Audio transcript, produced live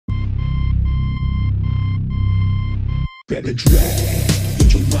Grab a drag,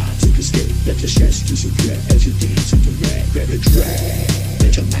 let your mind take a skip. Let the stress disappear as you dance in the rag. Grab a drag,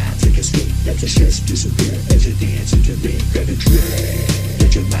 let your mind take a skip. Let the stress disappear as you dance in the rag. Grab a drag,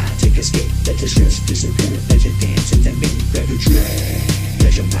 let your mind take a skip. Let the stress disappear as you dance in the rag. Grab a drag,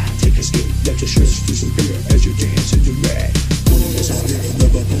 let your mind take a skip. Let the stress disappear as you dance in the rag. Pulling this out here,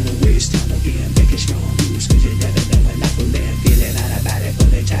 never gonna waste time again. Making strong moves, cause you never know when life will end. Feeling out about it,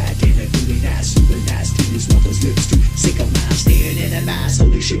 fully tied in it, really nice, super nice. Tears want those lips too. Sick of mine, staring in the eyes.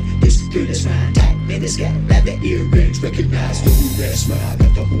 Holy shit, this girl is fine. Tight miniskirt, grab the earrings. Recognize the blue red smile.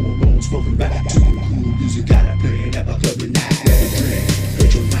 Got the hormones pumping back to the cool music. Gotta play it up a club tonight. Grab a drink, let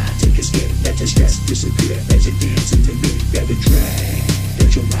your mind take a skip. Let the stress disappear as you dance in the mix. Grab a drink,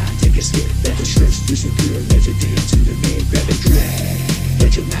 let your mind take a skip. Let the stress disappear as you dance in the mix. Grab a drink,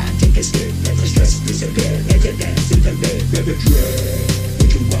 let your mind take a skip. Let the stress disappear as you dance in the mix. Grab a drink,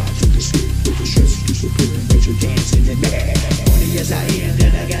 let your mind take a skip. Let the stress disappear as you dance in the mix. Only as I am,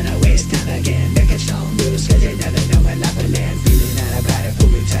 never gonna waste time again. Making strong moves, cause you never know when life will end. Feeling out about it,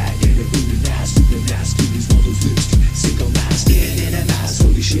 fully tied in it, really nice, super nice. Tears want those lips too. Single mind, staring in the eyes.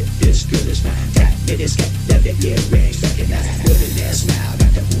 Holy shit, this girl is fine. Tight miniskirt, love the earrings. Recognize, loving that smile.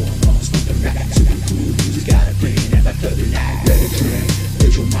 Got the hormones pumping right to the cool music. Gotta play it up a club tonight. Grab a drink,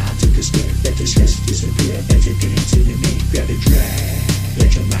 let your mind take a skip. Let the stress disappear as you dance in the mix. Grab a drink,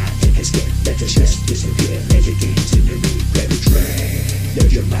 let your mind take a skip. Let the stress disappear as you dance in the mix. Grab a drink,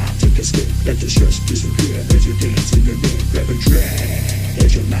 let your mind take a skip. Let the stress disappear as you dance in the mix. Grab a drink,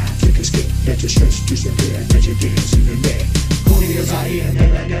 let your mind take a skip. Let the stress disappear as you dance in the mix. Only as I am,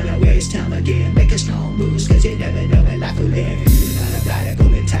 never gonna waste time again. Making strong moves, cause you never know when life will end.